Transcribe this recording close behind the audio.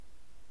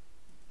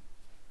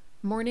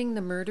Mourning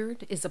the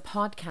Murdered is a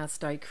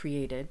podcast I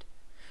created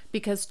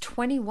because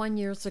 21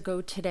 years ago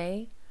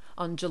today,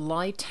 on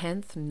July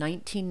 10th,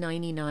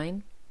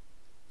 1999,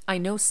 I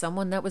know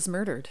someone that was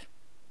murdered.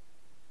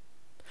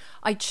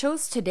 I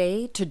chose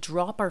today to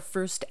drop our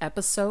first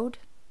episode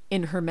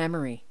in her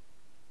memory.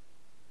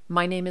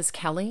 My name is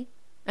Kelly,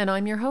 and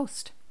I'm your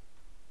host.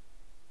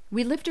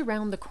 We lived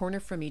around the corner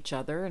from each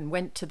other and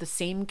went to the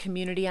same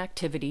community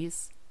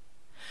activities.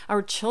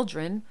 Our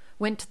children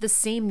went to the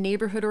same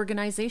neighborhood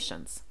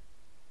organizations.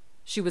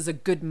 She was a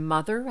good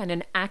mother and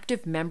an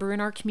active member in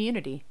our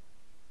community,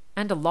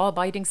 and a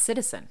law-abiding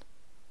citizen.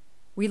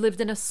 We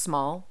lived in a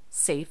small,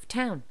 safe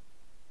town.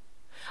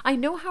 I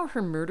know how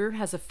her murder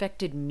has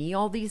affected me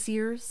all these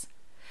years,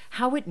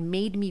 how it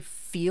made me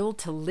feel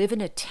to live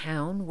in a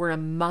town where a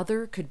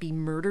mother could be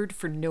murdered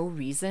for no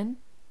reason,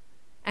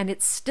 and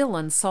it's still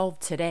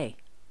unsolved today.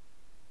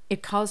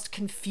 It caused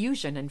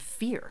confusion and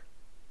fear.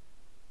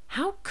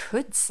 How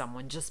could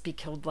someone just be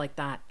killed like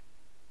that?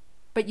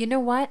 But you know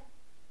what?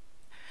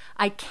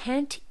 I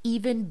can't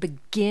even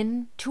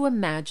begin to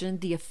imagine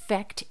the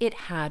effect it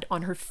had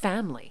on her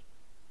family,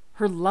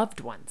 her loved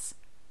ones,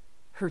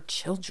 her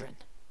children,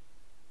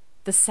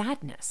 the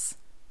sadness,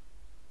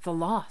 the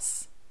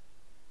loss.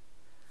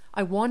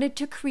 I wanted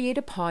to create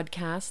a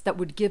podcast that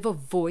would give a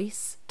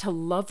voice to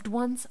loved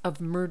ones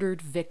of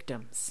murdered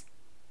victims.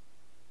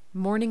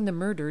 Mourning the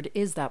Murdered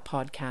is that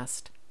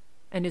podcast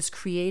and is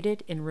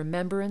created in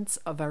remembrance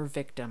of our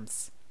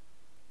victims.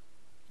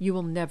 You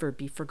will never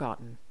be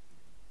forgotten.